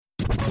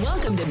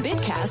Welcome to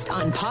Bitcast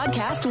on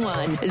Podcast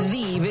One,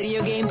 the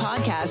video game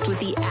podcast with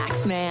the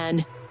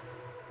Axeman.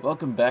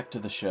 Welcome back to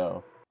the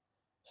show.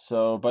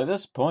 So, by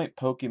this point,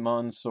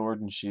 Pokemon Sword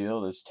and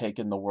Shield has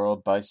taken the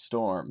world by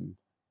storm.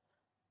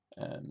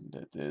 And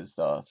it is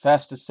the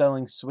fastest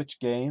selling Switch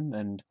game,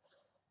 and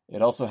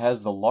it also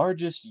has the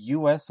largest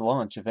US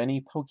launch of any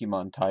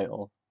Pokemon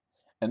title.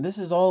 And this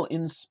is all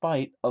in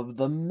spite of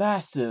the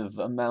massive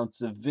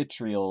amounts of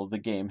vitriol the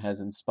game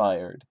has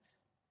inspired.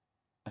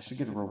 I should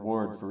get a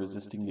reward for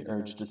resisting the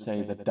urge to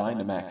say the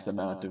Dynamax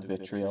amount of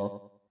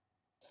vitriol.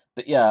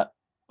 But yeah,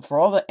 for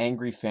all the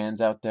angry fans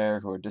out there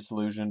who are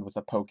disillusioned with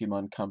the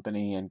Pokemon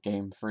Company and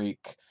Game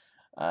Freak,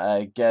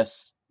 I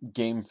guess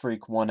Game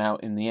Freak won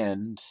out in the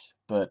end,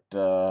 but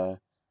I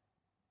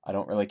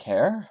don't really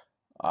care.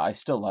 I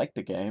still like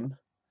the game.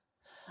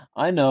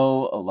 I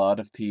know a lot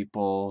of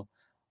people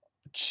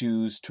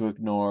choose to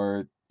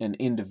ignore an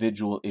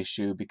individual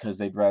issue because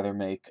they'd rather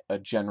make a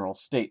general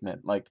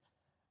statement. Like,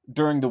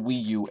 during the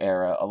Wii U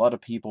era, a lot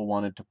of people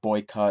wanted to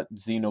boycott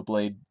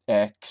Xenoblade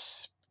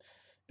X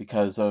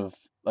because of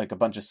like a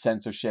bunch of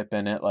censorship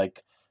in it,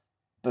 like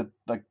the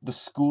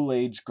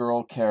school-age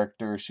girl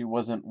character, she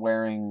wasn't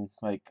wearing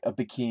like a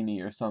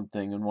bikini or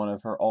something in one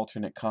of her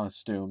alternate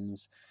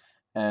costumes,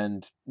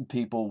 and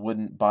people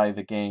wouldn't buy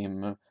the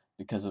game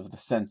because of the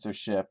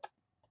censorship.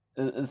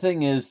 The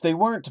thing is, they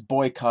weren't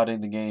boycotting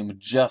the game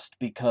just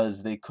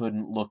because they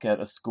couldn't look at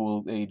a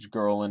school-age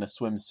girl in a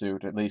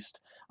swimsuit. At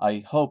least,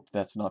 I hope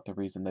that's not the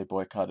reason they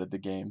boycotted the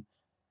game.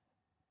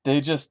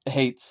 They just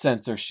hate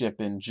censorship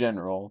in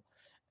general,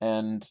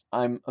 and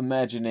I'm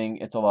imagining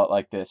it's a lot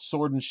like this.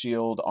 Sword and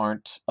Shield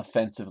aren't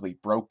offensively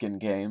broken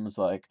games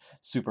like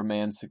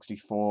Superman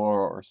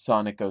 64 or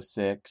Sonic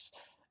 06.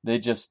 They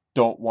just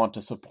don't want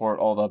to support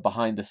all the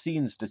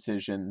behind-the-scenes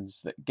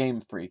decisions that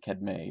Game Freak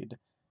had made.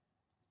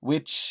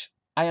 Which,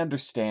 I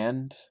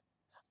understand.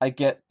 I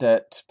get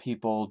that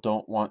people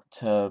don't want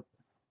to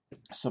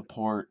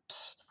support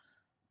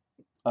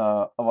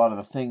a lot of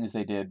the things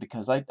they did,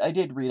 because I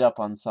did read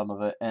up on some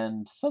of it,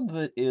 and some of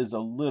it is a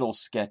little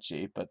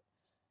sketchy, but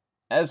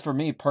as for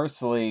me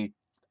personally,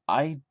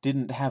 I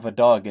didn't have a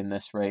dog in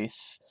this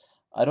race.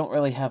 I don't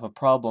really have a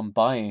problem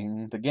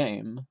buying the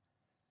game.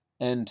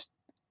 And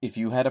if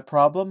you had a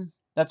problem,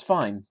 that's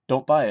fine.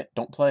 Don't buy it.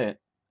 Don't play it.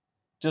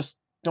 Just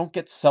don't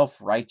get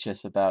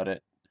self-righteous about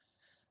it.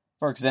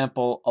 For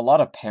example, a lot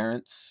of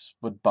parents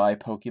would buy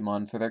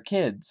Pokemon for their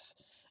kids.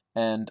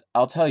 And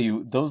I'll tell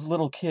you, those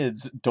little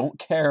kids don't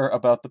care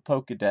about the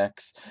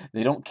Pokedex.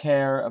 They don't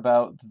care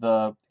about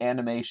the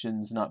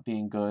animations not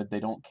being good. They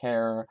don't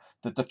care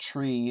that the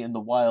tree in the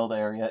wild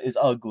area is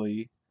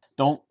ugly.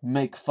 Don't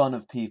make fun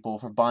of people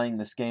for buying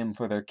this game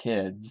for their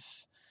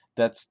kids.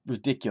 That's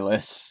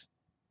ridiculous.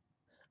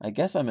 I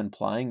guess I'm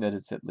implying that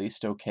it's at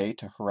least okay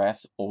to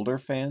harass older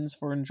fans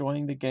for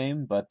enjoying the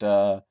game, but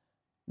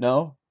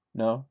no,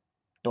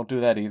 don't do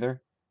that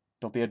either.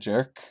 Don't be a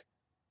jerk.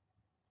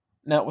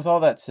 Now, with all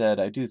that said,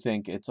 I do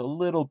think it's a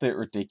little bit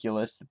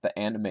ridiculous that the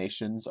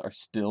animations are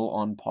still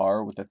on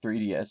par with the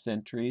 3DS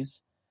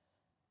entries.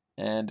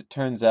 And it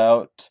turns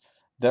out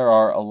there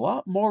are a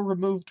lot more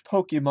removed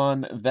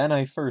Pokemon than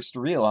I first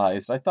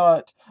realized. I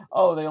thought,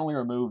 oh, they only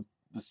removed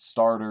the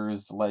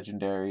starters, the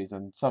legendaries,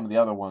 and some of the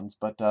other ones,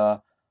 but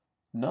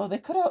no, they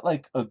cut out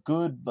like a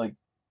good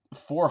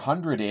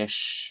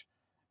 400-ish.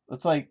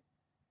 That's like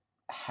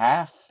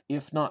half,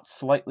 if not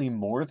slightly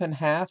more than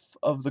half,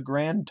 of the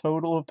grand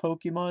total of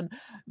Pokemon.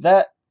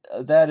 That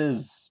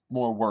is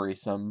more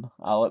worrisome,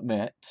 I'll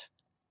admit.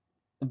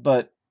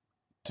 But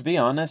to be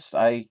honest,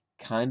 I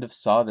kind of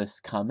saw this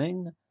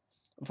coming.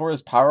 For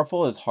as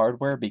powerful as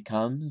hardware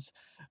becomes,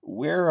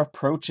 we're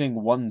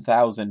approaching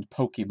 1,000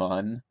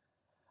 Pokemon.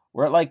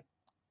 We're at like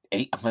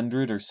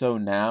 800 or so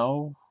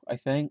now, I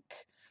think.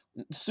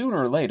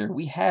 Sooner or later,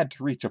 we had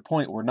to reach a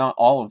point where not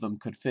all of them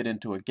could fit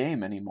into a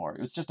game anymore. It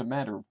was just a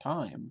matter of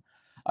time.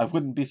 I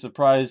wouldn't be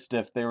surprised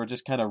if they were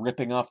just kind of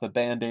ripping off the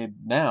Band-Aid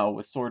now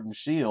with Sword and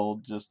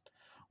Shield. Just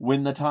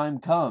when the time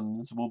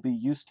comes, we'll be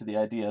used to the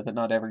idea that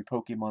not every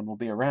Pokemon will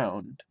be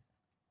around.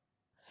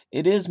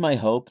 It is my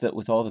hope that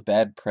with all the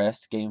bad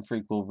press, Game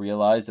Freak will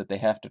realize that they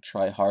have to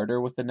try harder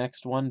with the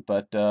next one,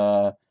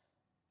 but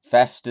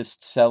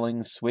fastest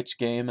selling Switch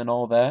game and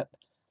all that.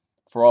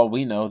 For all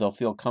we know, they'll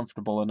feel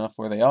comfortable enough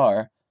where they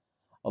are.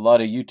 A lot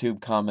of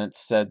YouTube comments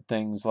said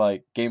things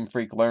like, Game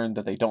Freak learned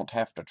that they don't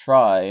have to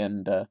try,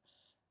 and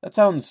that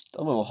sounds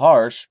a little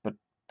harsh, but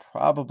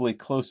probably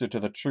closer to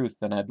the truth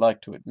than I'd like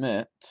to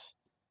admit.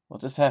 We'll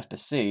just have to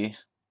see.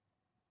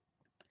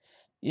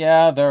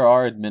 Yeah, there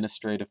are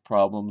administrative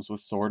problems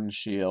with Sword and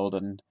Shield,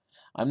 and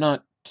I'm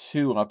not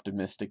too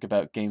optimistic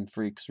about Game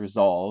Freak's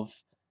resolve.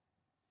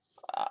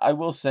 I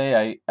will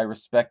say I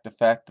respect the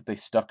fact that they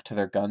stuck to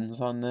their guns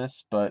on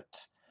this, but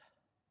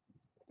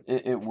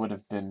it would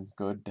have been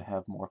good to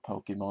have more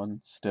Pokemon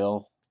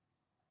still.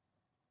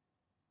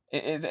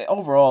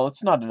 Overall,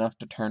 it's not enough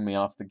to turn me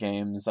off the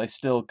games. I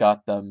still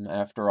got them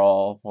after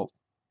all. Well,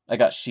 I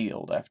got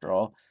Shield after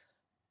all.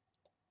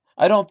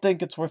 I don't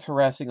think it's worth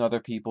harassing other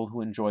people who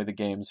enjoy the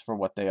games for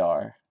what they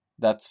are.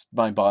 That's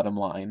my bottom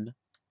line.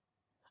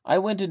 I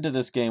went into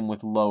this game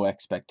with low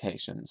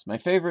expectations. My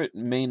favorite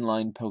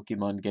mainline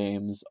Pokemon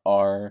games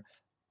are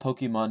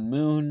Pokemon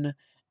Moon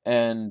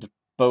and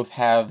both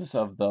halves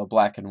of the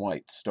Black and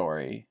White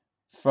story.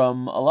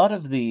 From a lot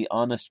of the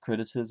honest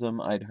criticism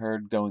I'd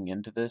heard going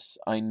into this,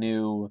 I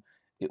knew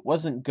it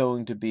wasn't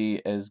going to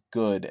be as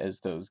good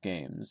as those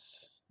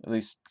games, at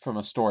least from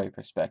a story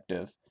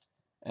perspective.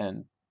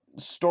 And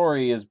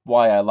story is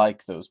why I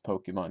like those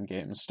Pokemon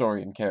games,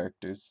 story and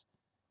characters.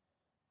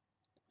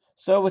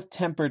 So, with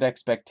tempered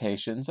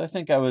expectations, I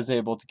think I was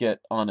able to get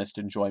honest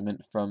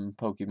enjoyment from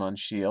Pokemon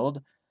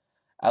Shield.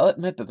 I'll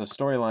admit that the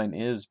storyline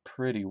is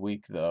pretty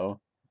weak, though.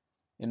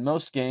 In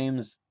most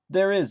games,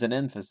 there is an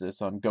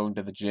emphasis on going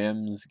to the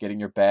gyms, getting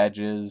your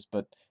badges,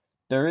 but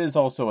there is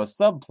also a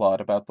subplot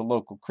about the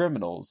local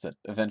criminals that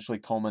eventually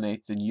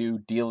culminates in you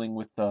dealing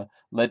with the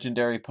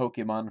legendary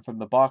Pokemon from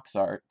the box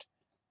art.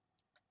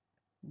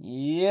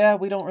 Yeah,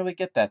 we don't really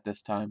get that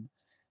this time.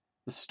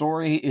 The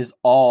story is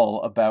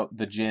all about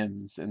the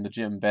gyms and the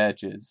gym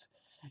badges.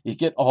 You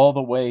get all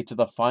the way to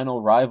the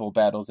final rival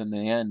battles in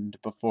the end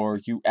before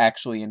you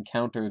actually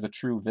encounter the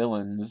true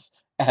villains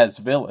as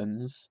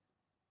villains.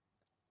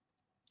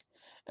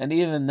 And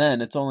even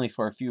then, it's only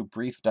for a few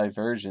brief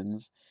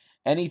diversions.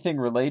 Anything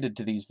related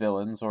to these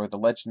villains or the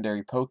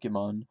legendary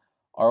Pokemon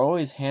are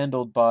always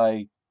handled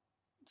by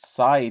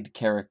side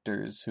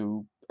characters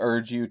who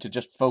urge you to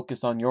just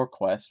focus on your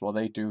quest while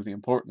they do the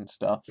important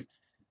stuff.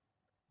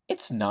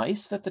 It's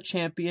nice that the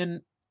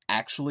champion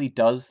actually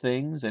does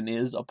things and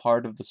is a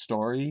part of the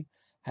story,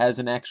 has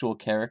an actual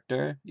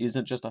character,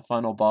 isn't just a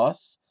final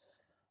boss,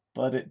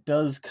 but it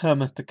does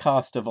come at the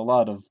cost of a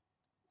lot of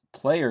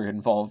player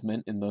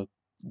involvement in the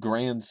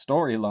grand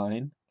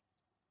storyline.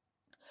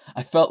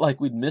 I felt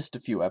like we'd missed a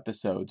few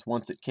episodes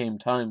once it came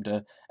time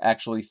to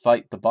actually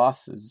fight the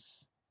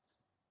bosses.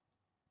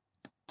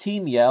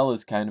 Team Yell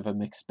is kind of a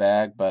mixed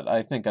bag, but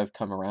I think I've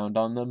come around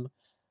on them.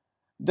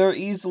 They're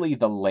easily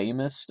the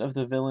lamest of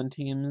the villain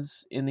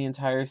teams in the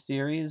entire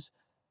series,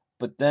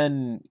 but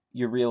then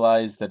you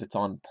realize that it's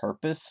on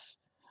purpose.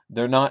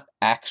 They're not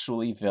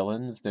actually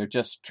villains, they're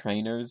just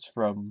trainers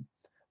from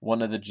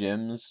one of the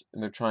gyms,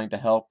 and they're trying to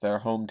help their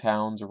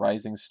hometown's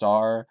rising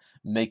star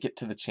make it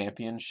to the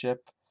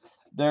championship.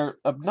 They're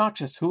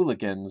obnoxious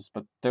hooligans,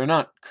 but they're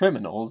not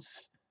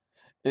criminals.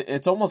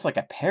 It's almost like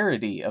a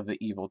parody of the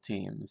evil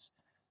teams.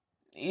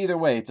 Either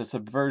way, it's a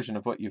subversion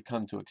of what you've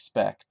come to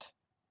expect.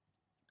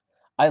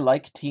 I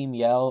like Team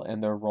Yell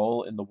and their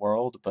role in the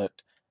world, but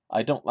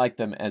I don't like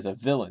them as a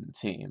villain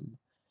team.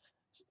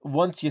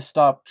 Once you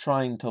stop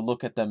trying to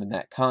look at them in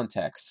that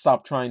context,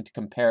 stop trying to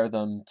compare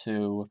them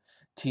to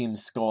Team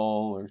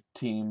Skull or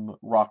Team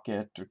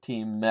Rocket or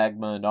Team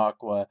Magma and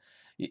Aqua,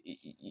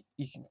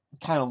 you can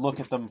kind of look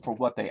at them for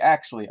what they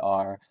actually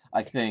are.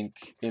 I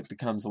think it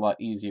becomes a lot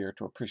easier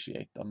to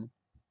appreciate them.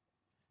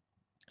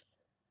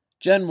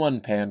 Gen 1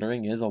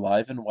 pandering is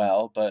alive and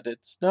well, but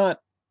it's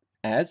not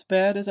as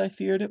bad as I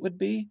feared it would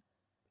be.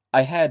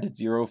 I had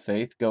zero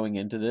faith going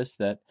into this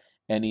that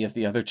any of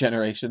the other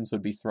generations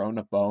would be thrown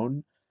a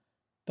bone,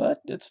 but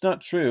it's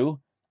not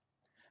true.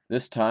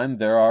 This time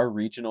there are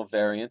regional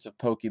variants of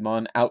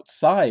Pokemon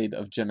outside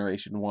of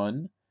Generation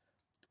 1.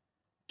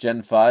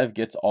 Gen 5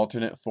 gets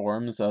alternate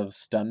forms of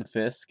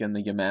Stunfisk and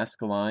the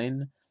Yamask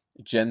line.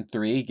 Gen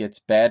 3 gets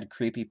Bad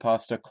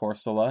Creepypasta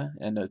Corsola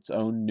and its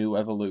own new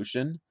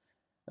evolution.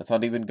 That's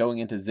not even going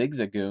into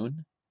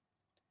Zigzagoon.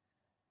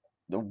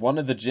 One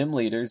of the gym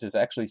leaders is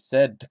actually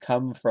said to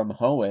come from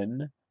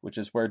Hoenn, which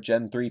is where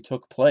Gen 3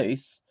 took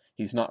place.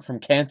 He's not from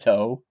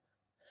Kanto.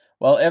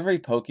 While every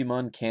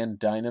Pokemon can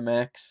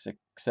Dynamax,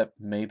 except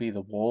maybe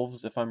the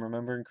wolves, if I'm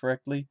remembering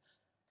correctly,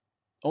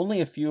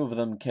 only a few of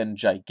them can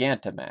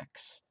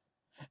Gigantamax.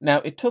 Now,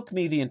 it took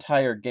me the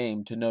entire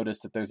game to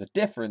notice that there's a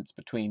difference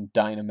between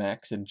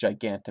Dynamax and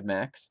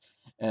Gigantamax,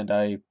 and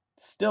I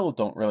still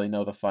don't really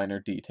know the finer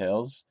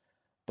details,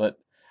 but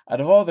out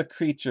of all the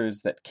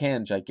creatures that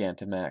can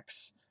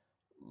Gigantamax,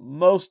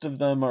 most of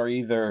them are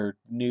either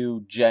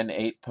new Gen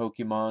 8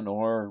 Pokemon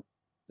or,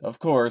 of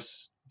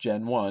course,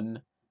 Gen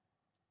 1.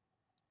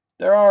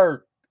 There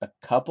are a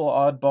couple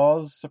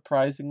oddballs,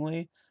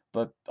 surprisingly,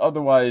 but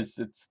otherwise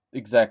it's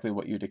exactly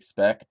what you'd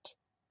expect.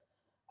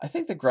 I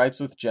think the gripes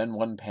with Gen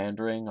 1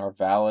 pandering are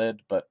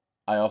valid, but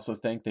I also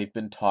think they've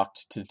been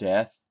talked to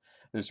death.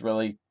 There's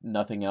really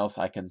nothing else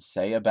I can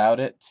say about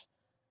it.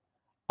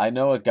 I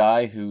know a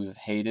guy who's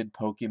hated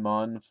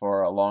Pokemon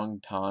for a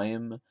long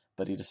time,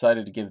 but he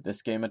decided to give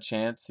this game a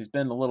chance. He's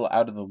been a little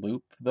out of the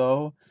loop,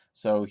 though,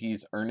 so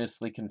he's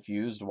earnestly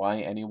confused why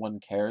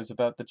anyone cares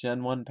about the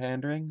Gen 1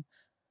 pandering.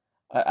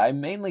 I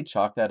mainly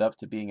chalk that up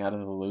to being out of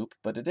the loop,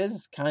 but it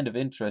is kind of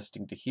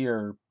interesting to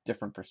hear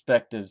different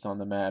perspectives on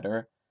the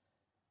matter.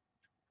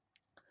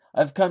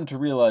 I've come to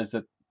realize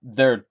that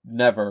they're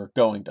never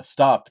going to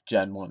stop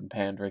Gen 1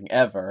 pandering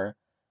ever,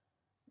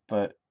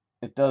 but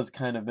it does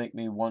kind of make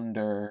me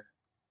wonder,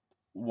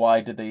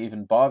 why did they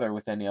even bother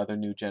with any other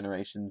new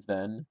generations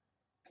then?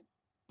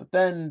 But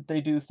then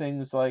they do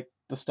things like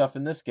the stuff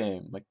in this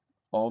game, like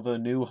all the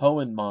new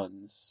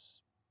Hoenmons,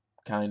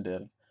 kind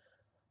of.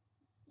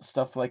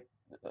 Stuff like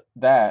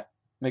that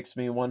makes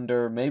me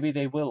wonder, maybe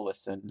they will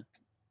listen.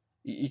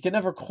 You can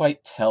never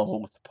quite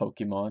tell with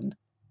Pokemon.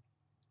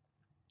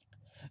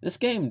 This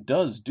game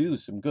does do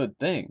some good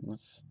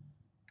things.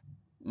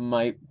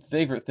 My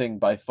favorite thing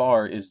by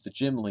far is the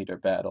gym leader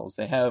battles.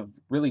 They have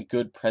really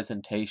good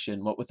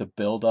presentation, what with the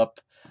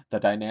build-up, the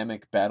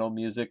dynamic battle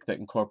music that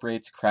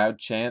incorporates crowd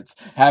chants,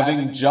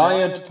 having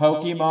giant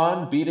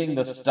Pokemon beating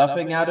the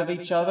stuffing out of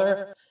each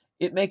other.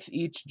 It makes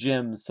each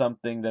gym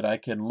something that I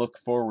can look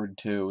forward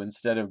to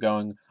instead of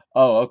going,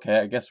 oh, okay,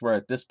 I guess we're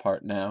at this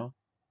part now.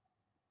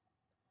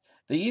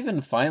 They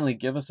even finally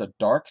give us a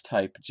dark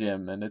type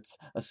gym, and it's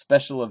a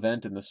special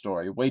event in the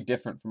story, way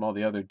different from all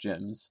the other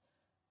gyms.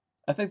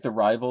 I think the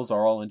rivals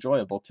are all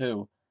enjoyable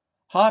too.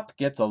 Hop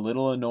gets a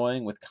little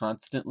annoying with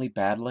constantly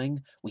battling.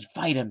 We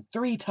fight him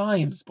 3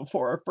 times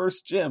before our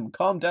first gym.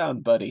 Calm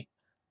down, buddy.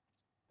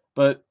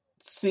 But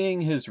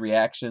seeing his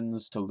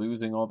reactions to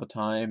losing all the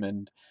time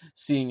and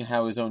seeing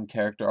how his own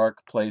character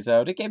arc plays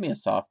out, it gave me a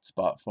soft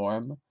spot for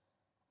him.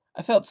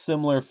 I felt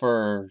similar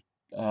for,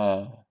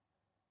 uh,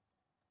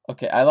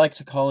 okay, I like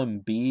to call him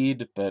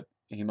Bede, but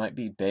he might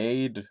be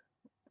Bade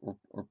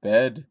or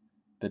Bed.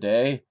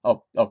 Bidet?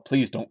 Oh,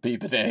 please don't be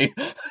Bidet.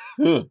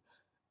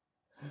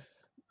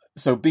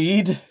 So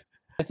Bede,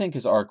 I think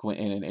his arc went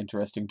in an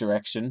interesting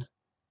direction.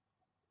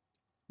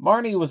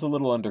 Marnie was a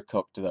little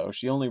undercooked, though.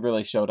 She only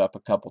really showed up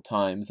a couple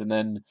times, and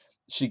then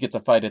she gets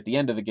a fight at the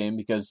end of the game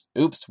because,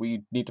 oops,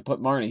 we need to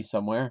put Marnie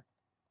somewhere.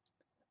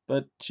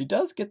 But she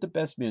does get the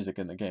best music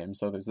in the game,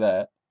 so there's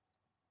that.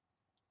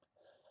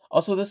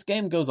 Also, this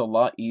game goes a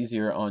lot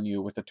easier on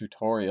you with the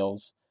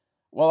tutorials.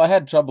 While I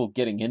had trouble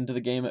getting into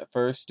the game at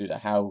first due to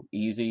how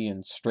easy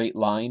and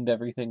straight-lined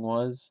everything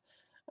was,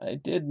 I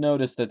did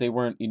notice that they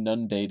weren't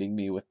inundating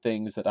me with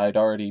things that I'd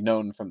already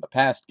known from the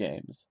past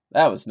games.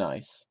 That was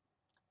nice.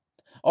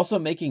 Also,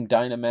 making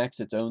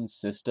Dynamax its own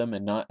system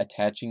and not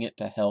attaching it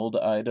to held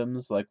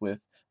items like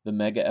with the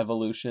Mega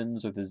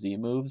Evolutions or the Z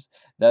moves,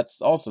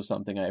 that's also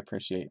something I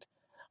appreciate.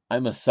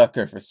 I'm a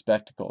sucker for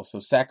spectacle, so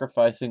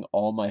sacrificing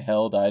all my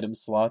held item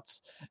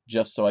slots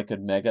just so I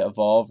could Mega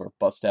Evolve or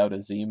bust out a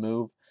Z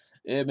move,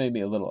 it made me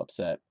a little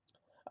upset.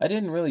 I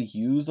didn't really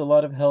use a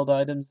lot of held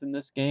items in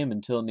this game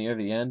until near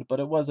the end,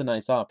 but it was a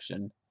nice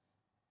option.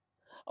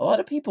 A lot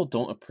of people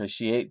don't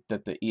appreciate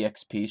that the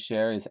EXP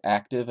share is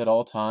active at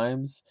all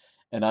times,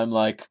 and I'm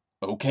like,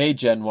 okay,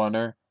 Gen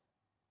 1er.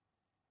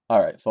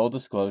 Alright, full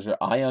disclosure,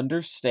 I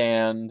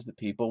understand that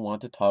people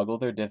want to toggle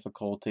their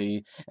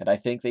difficulty, and I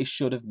think they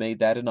should have made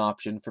that an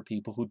option for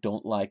people who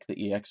don't like the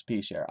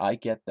EXP share. I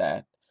get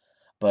that.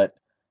 But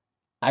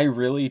I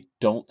really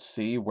don't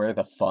see where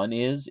the fun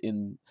is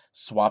in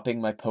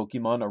swapping my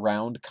Pokemon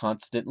around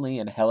constantly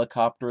and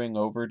helicoptering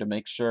over to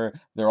make sure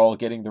they're all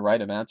getting the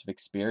right amounts of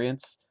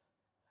experience.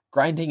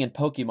 Grinding in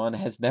Pokemon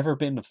has never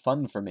been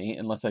fun for me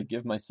unless I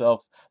give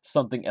myself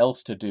something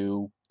else to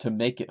do to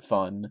make it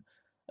fun.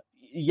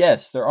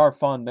 Yes, there are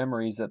fond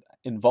memories that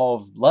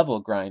involve level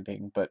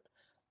grinding, but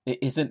it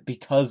isn't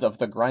because of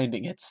the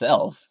grinding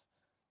itself.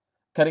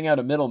 Cutting out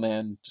a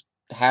middleman, just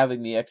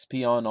having the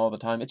XP on all the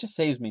time, it just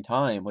saves me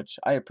time, which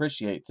I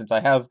appreciate since I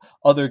have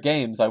other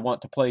games I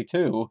want to play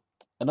too.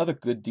 Another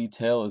good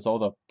detail is all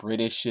the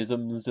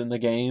Britishisms in the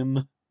game.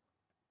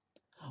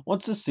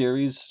 Once the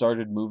series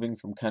started moving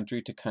from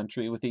country to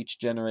country with each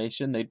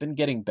generation, they'd been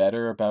getting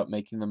better about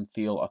making them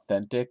feel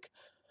authentic.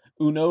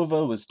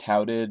 Unova was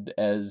touted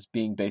as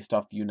being based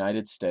off the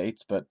United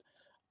States, but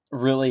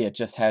really it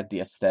just had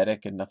the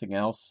aesthetic and nothing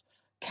else.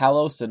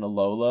 Kalos and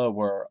Alola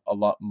were a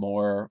lot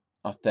more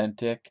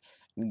authentic.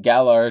 And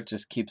Galar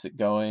just keeps it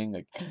going.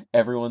 Like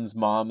everyone's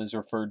mom is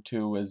referred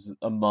to as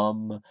a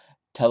mum.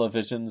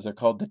 Televisions are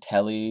called the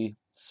telly.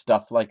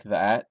 Stuff like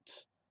that.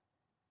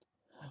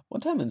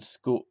 One time in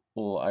school,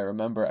 I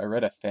remember I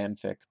read a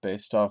fanfic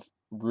based off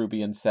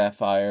Ruby and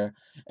Sapphire,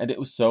 and it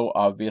was so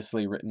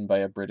obviously written by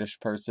a British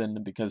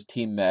person because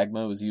Team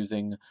Magma was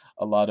using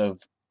a lot of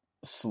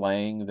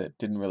slang that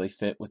didn't really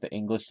fit with the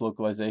English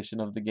localization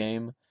of the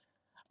game.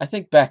 I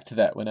think back to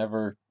that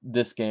whenever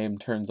this game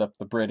turns up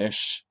the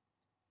British.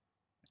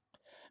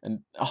 And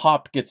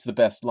Hop gets the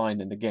best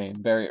line in the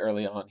game. Very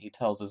early on, he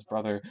tells his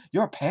brother,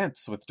 "Your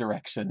pants with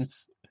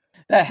directions."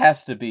 That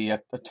has to be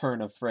a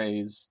turn of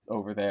phrase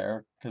over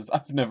there, because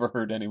I've never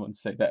heard anyone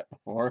say that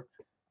before.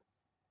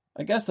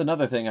 I guess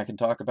another thing I can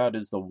talk about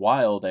is the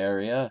wild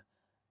area.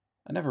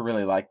 I never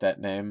really liked that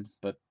name,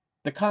 but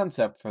the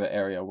concept for the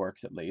area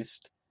works at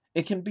least.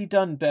 It can be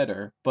done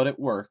better, but it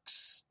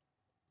works.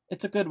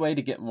 It's a good way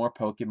to get more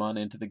Pokemon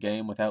into the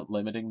game without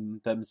limiting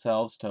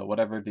themselves to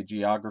whatever the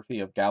geography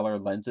of Galar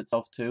lends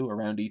itself to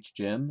around each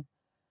gym.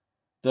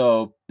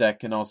 Though that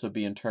can also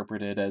be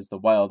interpreted as the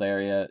wild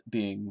area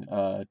being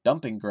a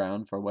dumping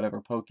ground for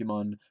whatever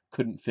Pokemon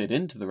couldn't fit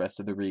into the rest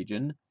of the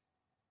region.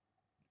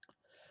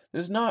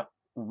 There's not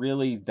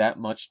really that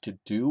much to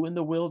do in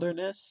the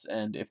wilderness,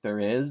 and if there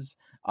is,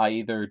 I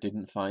either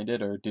didn't find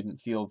it or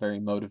didn't feel very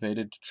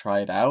motivated to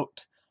try it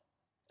out.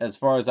 As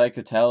far as I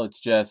could tell,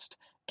 it's just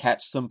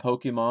catch some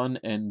Pokemon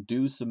and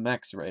do some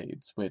max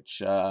raids,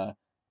 which,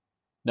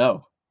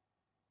 no.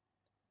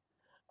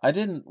 I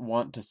didn't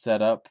want to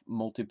set up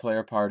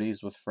multiplayer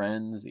parties with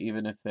friends,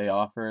 even if they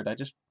offered. I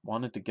just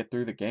wanted to get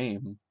through the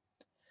game.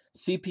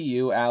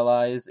 CPU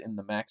allies in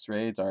the max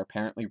raids are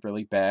apparently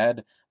really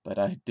bad, but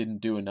I didn't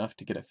do enough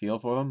to get a feel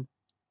for them.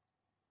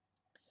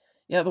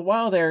 Yeah, the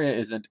wild area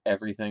isn't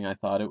everything I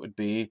thought it would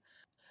be.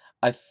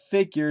 I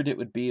figured it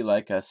would be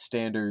like a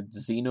standard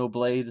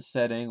Xenoblade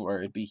setting where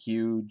it'd be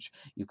huge.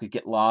 You could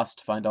get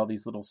lost, find all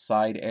these little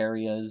side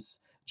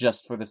areas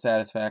just for the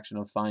satisfaction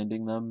of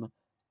finding them.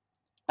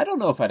 I don't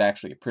know if I'd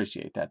actually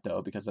appreciate that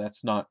though, because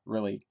that's not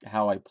really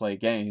how I play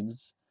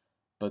games.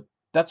 But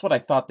that's what I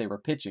thought they were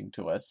pitching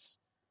to us.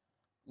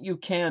 You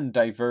can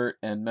divert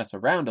and mess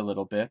around a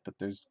little bit, but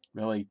there's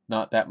really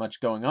not that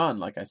much going on,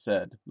 like I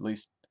said. At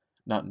least,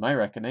 not in my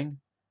reckoning.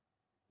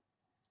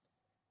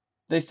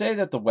 They say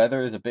that the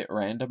weather is a bit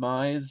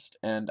randomized,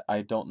 and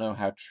I don't know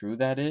how true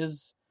that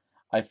is.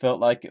 I felt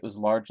like it was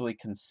largely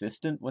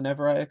consistent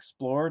whenever I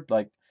explored,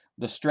 like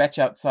the stretch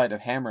outside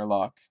of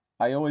Hammerlock.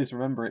 I always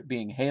remember it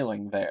being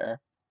hailing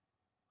there.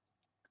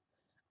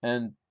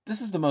 And this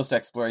is the most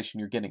exploration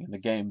you're getting in the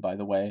game, by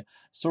the way.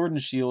 Sword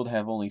and Shield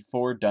have only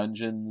 4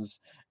 dungeons,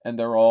 and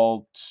they're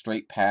all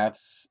straight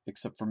paths,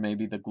 except for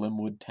maybe the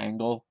Glimwood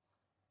Tangle.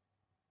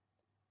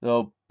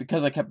 Though,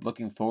 because I kept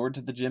looking forward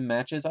to the gym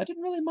matches, I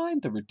didn't really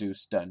mind the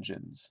reduced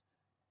dungeons.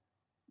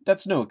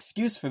 That's no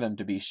excuse for them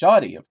to be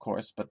shoddy, of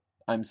course, but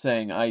I'm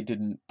saying I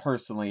didn't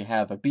personally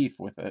have a beef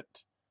with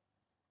it.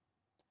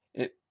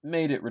 It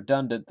made it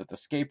redundant that the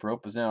escape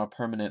rope was now a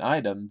permanent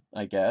item,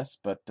 I guess,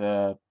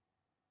 but,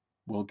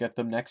 we'll get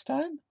them next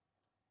time?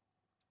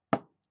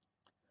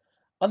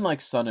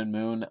 Unlike Sun and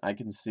Moon, I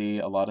can see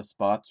a lot of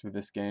spots where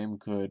this game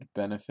could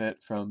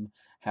benefit from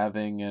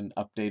having an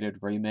updated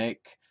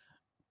remake.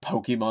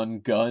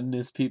 Pokemon Gun,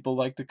 as people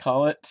like to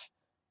call it.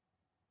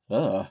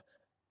 Ugh.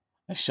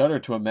 I shudder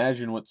to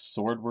imagine what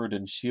Swordward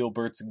and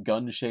Shielbert's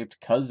gun-shaped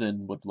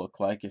cousin would look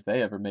like if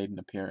they ever made an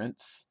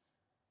appearance.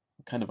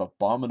 What kind of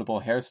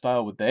abominable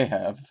hairstyle would they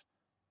have?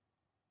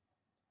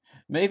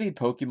 Maybe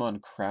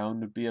Pokemon Crown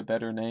would be a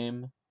better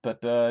name.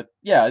 But,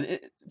 yeah,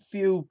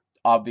 few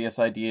obvious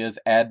ideas.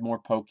 Add more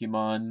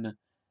Pokemon.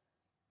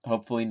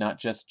 Hopefully not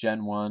just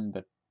Gen 1,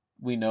 but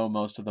we know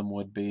most of them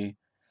would be.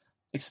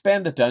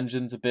 Expand the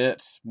dungeons a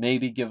bit,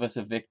 maybe give us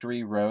a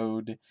Victory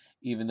Road,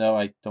 even though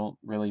I don't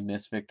really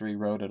miss Victory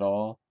Road at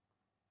all.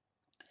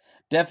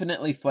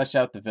 Definitely flesh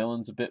out the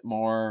villains a bit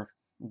more,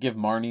 give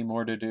Marnie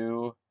more to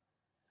do.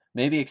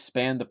 Maybe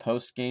expand the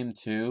post-game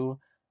too.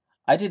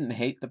 I didn't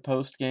hate the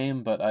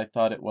post-game, but I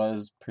thought it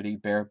was pretty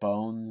bare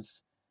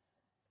bones.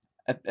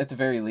 At the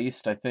very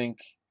least, I think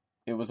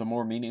it was a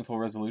more meaningful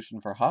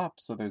resolution for Hop,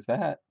 so there's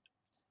that.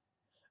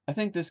 I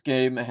think this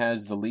game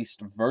has the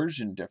least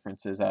version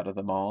differences out of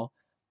them all.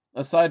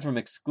 Aside from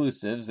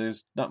exclusives,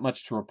 there's not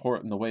much to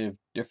report in the way of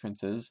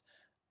differences.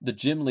 The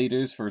gym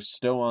leaders for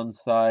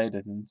Stow-on-Side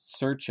and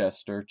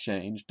Sirchester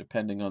change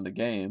depending on the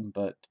game,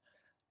 but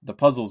the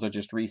puzzles are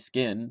just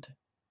reskinned.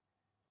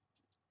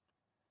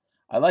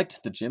 I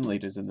liked the gym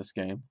leaders in this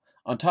game.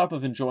 On top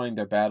of enjoying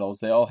their battles,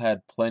 they all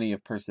had plenty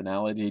of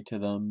personality to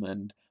them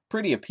and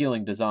pretty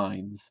appealing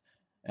designs.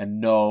 And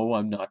no,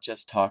 I'm not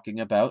just talking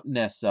about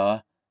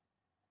Nessa,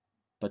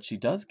 but she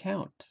does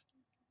count.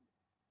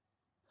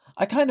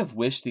 I kind of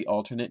wish the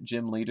alternate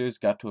gym leaders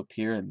got to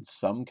appear in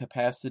some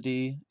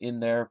capacity in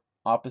their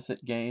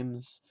opposite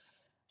games.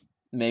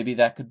 Maybe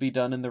that could be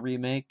done in the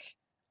remake.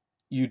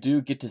 You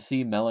do get to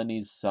see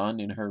Melanie's son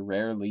in her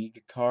rare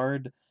league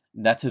card,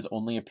 and that's his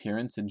only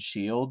appearance in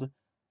S.H.I.E.L.D.,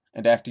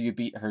 and after you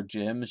beat her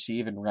gym, she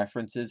even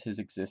references his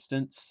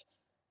existence.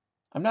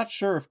 I'm not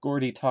sure if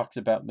Gordy talks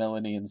about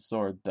Melanie and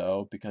Sword,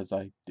 though, because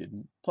I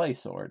didn't play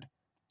Sword.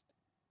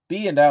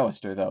 Bea and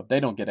Alistair, though,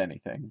 they don't get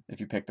anything if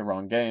you pick the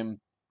wrong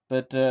game.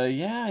 But,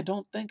 yeah, I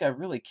don't think I've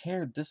really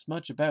cared this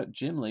much about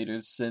gym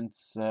leaders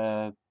since,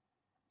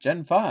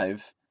 Gen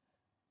 5.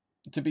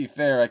 To be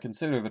fair, I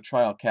consider the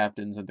trial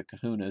captains and the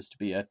kahunas to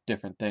be a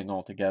different thing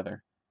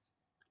altogether.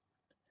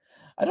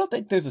 I don't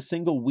think there's a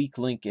single weak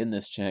link in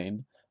this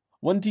chain.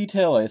 One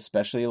detail I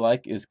especially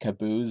like is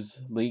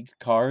Kaboo's league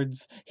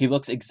cards. He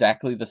looks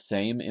exactly the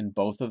same in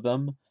both of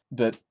them,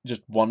 but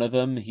just one of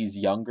them, he's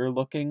younger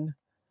looking.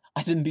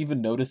 I didn't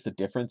even notice the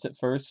difference at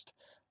first.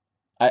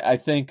 I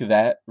think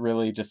that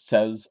really just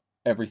says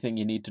everything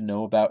you need to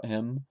know about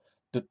him.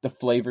 The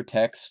flavor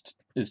text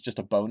is just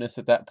a bonus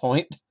at that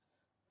point.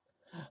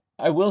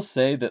 I will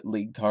say that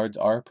league cards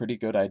are a pretty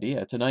good idea.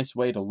 It's a nice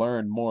way to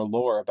learn more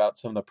lore about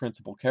some of the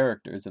principal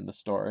characters in the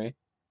story.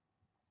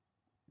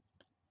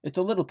 It's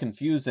a little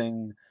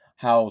confusing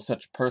how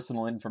such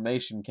personal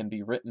information can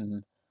be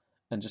written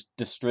and just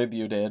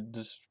distributed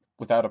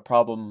without a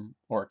problem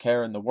or a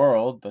care in the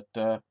world,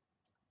 but,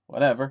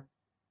 whatever.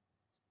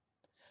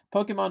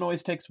 Pokemon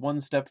always takes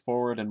one step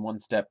forward and one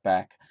step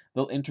back.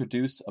 They'll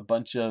introduce a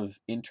bunch of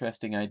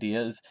interesting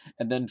ideas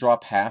and then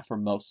drop half or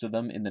most of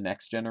them in the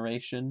next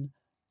generation.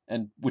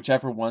 And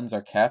whichever ones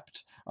are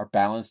kept are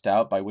balanced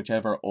out by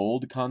whichever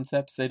old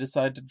concepts they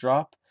decide to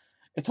drop.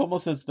 It's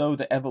almost as though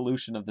the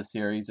evolution of the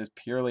series is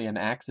purely an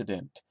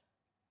accident.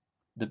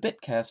 The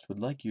Bitcast would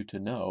like you to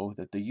know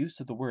that the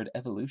use of the word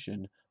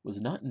evolution was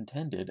not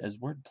intended as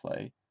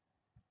wordplay.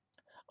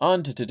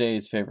 On to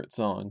today's favorite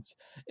songs.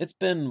 It's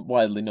been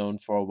widely known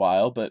for a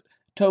while, but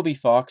Toby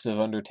Fox of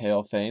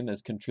Undertale fame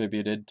has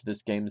contributed to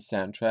this game's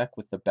soundtrack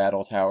with the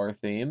Battle Tower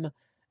theme,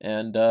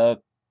 and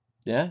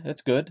yeah,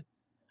 it's good.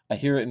 I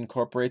hear it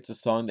incorporates a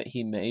song that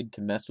he made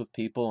to mess with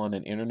people on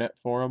an internet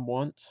forum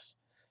once.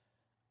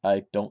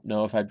 I don't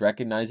know if I'd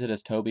recognize it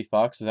as Toby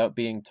Fox without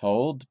being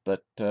told,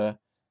 but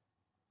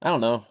I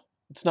don't know.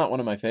 It's not one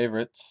of my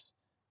favorites.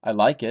 I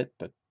like it,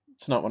 but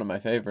it's not one of my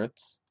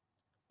favorites.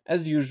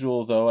 As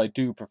usual, though, I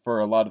do prefer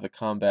a lot of the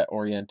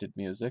combat-oriented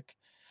music.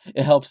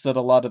 It helps that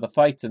a lot of the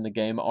fights in the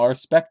game are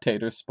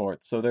spectator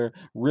sports, so they're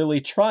really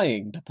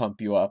trying to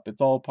pump you up.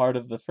 It's all part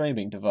of the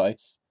framing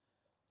device.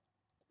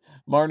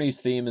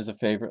 Marnie's theme is a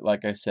favorite,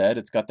 like I said.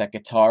 It's got that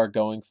guitar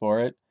going for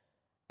it.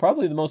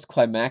 Probably the most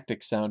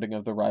climactic sounding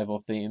of the rival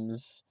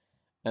themes.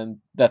 And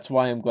that's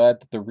why I'm glad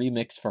that the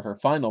remix for her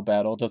final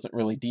battle doesn't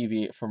really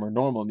deviate from her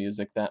normal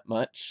music that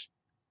much.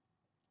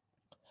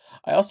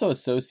 I also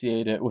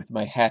associate it with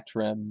my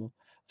Hattrem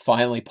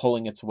finally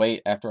pulling its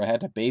weight after I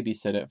had to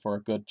babysit it for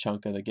a good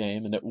chunk of the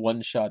game, and it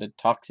one-shotted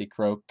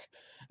Toxicroak,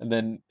 and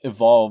then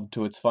evolved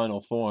to its final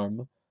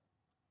form.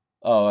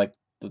 Oh, like,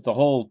 the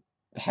whole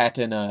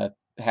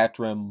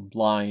Hattrem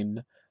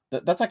line,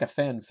 that's like a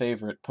fan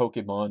favorite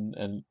Pokemon,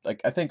 and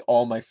like I think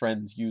all my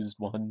friends used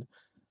one.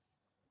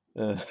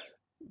 Uh,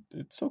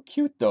 it's so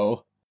cute,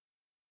 though.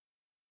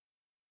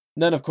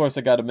 And then, of course,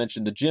 I gotta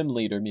mention the gym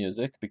leader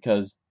music,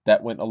 because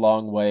that went a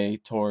long way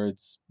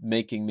towards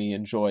making me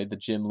enjoy the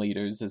gym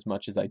leaders as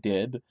much as I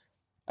did.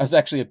 I was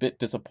actually a bit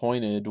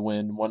disappointed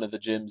when one of the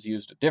gyms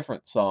used a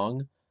different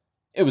song.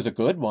 It was a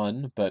good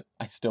one, but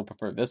I still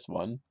prefer this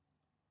one.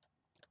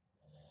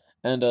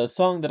 And a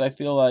song that I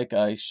feel like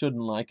I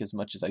shouldn't like as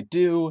much as I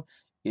do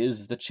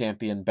is the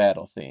champion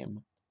battle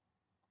theme.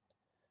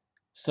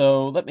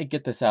 So let me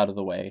get this out of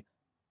the way.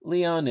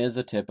 Leon is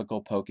a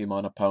typical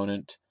Pokemon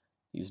opponent.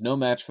 He's no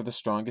match for the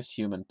strongest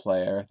human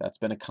player. That's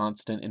been a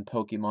constant in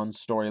Pokemon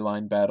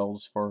storyline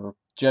battles for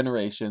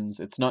generations.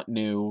 It's not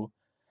new.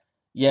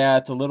 Yeah,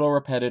 it's a little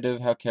repetitive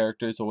how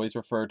characters always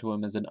refer to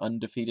him as an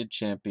undefeated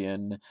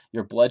champion.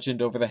 You're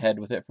bludgeoned over the head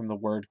with it from the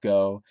word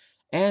go.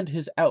 And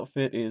his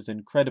outfit is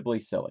incredibly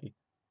silly.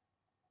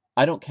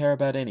 I don't care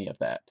about any of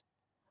that.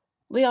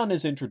 Leon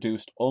is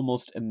introduced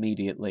almost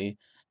immediately,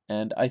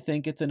 and I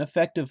think it's an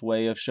effective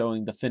way of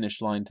showing the finish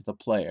line to the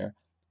player.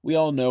 We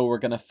all know we're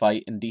going to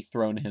fight and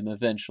dethrone him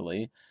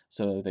eventually,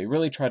 so they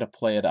really try to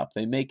play it up.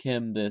 They make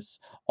him this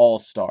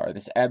all-star,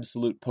 this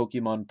absolute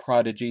Pokemon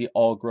prodigy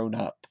all grown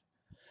up.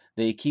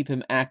 They keep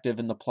him active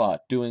in the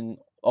plot, doing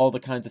all the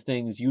kinds of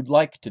things you'd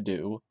like to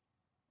do.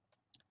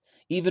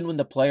 Even when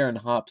the player and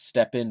Hop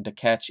step in to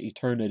catch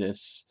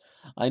Eternatus,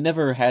 I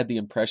never had the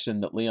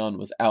impression that Leon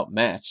was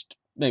outmatched.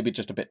 Maybe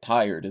just a bit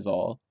tired is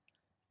all.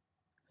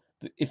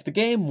 If the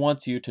game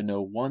wants you to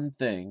know one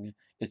thing,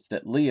 it's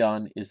that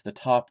Leon is the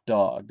top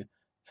dog.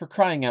 For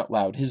crying out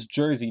loud, his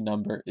jersey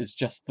number is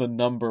just the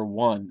number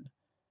 1.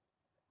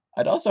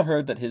 I'd also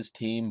heard that his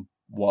team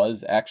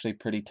was actually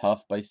pretty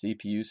tough by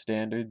CPU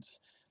standards.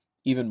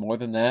 Even more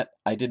than that,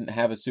 I didn't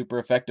have a super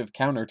effective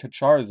counter to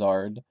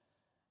Charizard.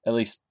 At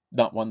least,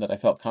 not one that I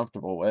felt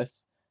comfortable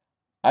with.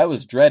 I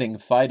was dreading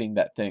fighting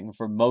that thing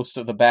for most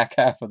of the back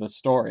half of the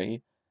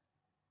story.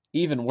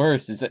 Even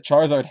worse is that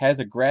Charizard has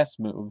a grass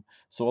move,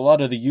 so a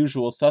lot of the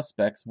usual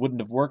suspects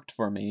wouldn't have worked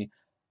for me.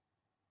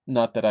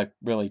 Not that I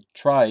really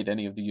tried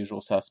any of the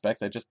usual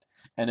suspects, I just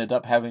ended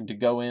up having to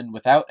go in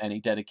without any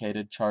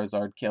dedicated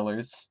Charizard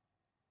killers.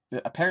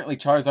 Apparently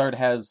Charizard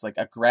has like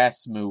a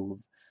grass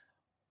move,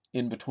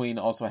 in between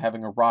also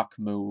having a rock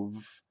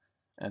move,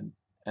 and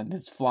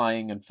his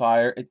flying and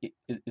fire.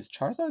 Is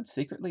Charizard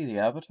secretly the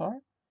Avatar?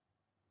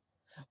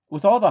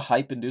 With all the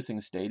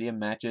hype-inducing stadium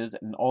matches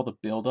and all the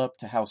build-up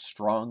to how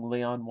strong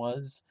Leon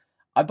was,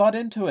 I bought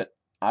into it.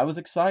 I was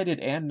excited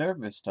and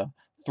nervous to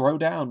throw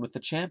down with the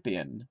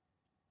champion.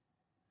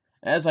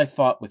 As I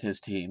fought with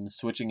his team,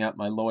 switching out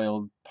my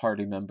loyal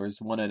party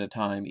members one at a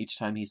time each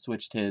time he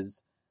switched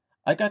his,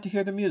 I got to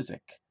hear the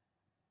music.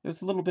 There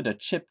was a little bit of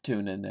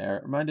chiptune in there.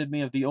 It reminded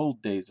me of the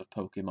old days of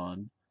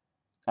Pokemon.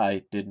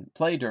 I didn't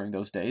play during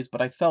those days,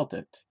 but I felt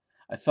it.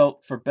 I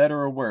felt, for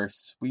better or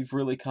worse, we've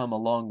really come a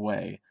long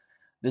way.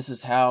 This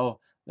is how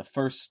the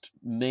first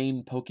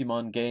main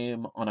Pokemon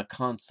game on a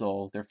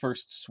console, their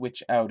first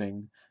Switch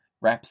outing,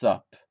 wraps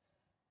up.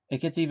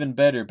 It gets even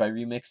better by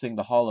remixing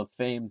the Hall of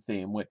Fame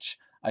theme, which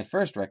I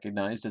first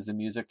recognized as the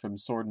music from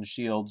Sword and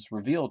Shield's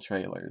reveal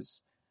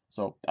trailers.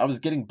 So I was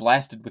getting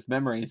blasted with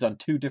memories on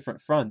 2 different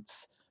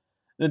fronts.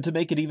 Then to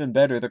make it even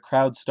better, the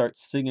crowd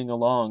starts singing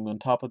along on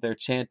top of their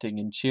chanting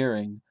and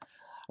cheering.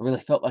 I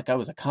really felt like I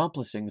was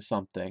accomplishing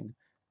something.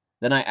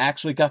 Then I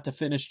actually got to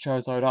finish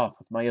Charizard off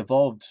with my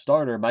evolved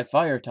starter, my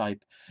fire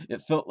type.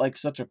 It felt like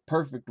such a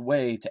perfect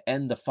way to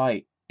end the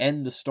fight,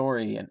 end the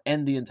story, and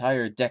end the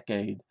entire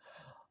decade.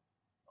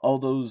 All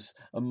those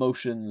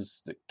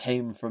emotions that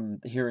came from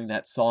hearing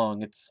that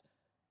song,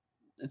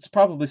 it's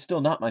probably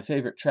still not my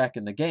favorite track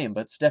in the game,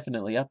 but it's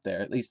definitely up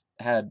there. At least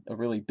had a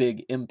really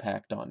big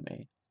impact on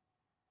me.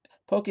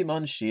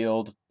 Pokemon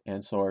Shield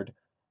and Sword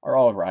are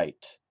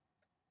alright.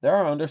 There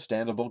are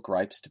understandable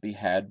gripes to be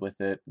had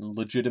with it, and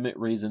legitimate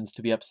reasons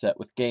to be upset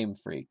with Game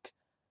Freak,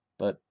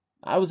 but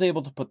I was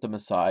able to put them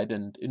aside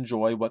and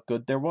enjoy what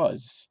good there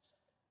was.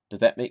 Does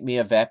that make me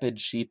a vapid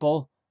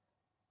sheeple?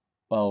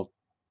 Well,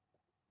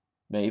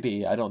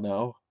 maybe, I don't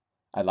know.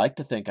 I like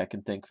to think I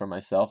can think for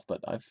myself,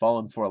 but I've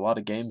fallen for a lot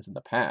of games in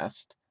the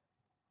past.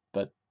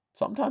 But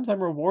sometimes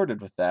I'm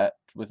rewarded with that,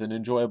 with an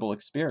enjoyable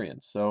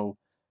experience, so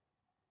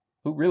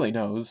who really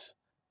knows?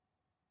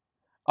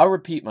 I'll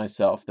repeat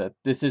myself that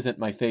this isn't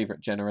my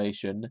favorite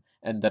generation,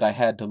 and that I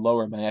had to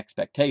lower my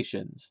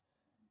expectations,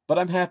 but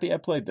I'm happy I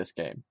played this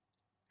game.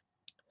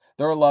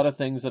 There are a lot of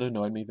things that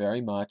annoyed me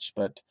very much,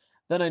 but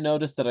then I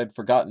noticed that I'd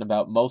forgotten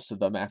about most of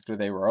them after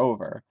they were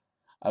over.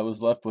 I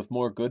was left with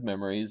more good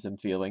memories and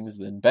feelings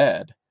than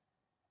bad.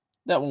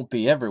 That won't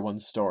be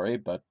everyone's story,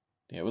 but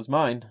it was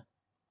mine.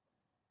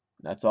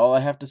 That's all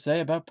I have to say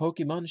about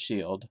Pokemon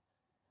Shield.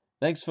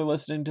 Thanks for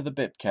listening to the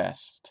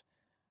Bitcast,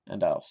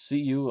 and I'll see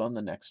you on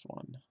the next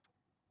one.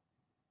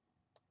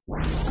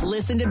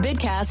 Listen to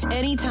Bitcast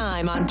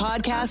anytime on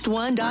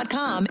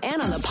PodcastOne.com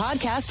and on the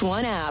Podcast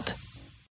One app.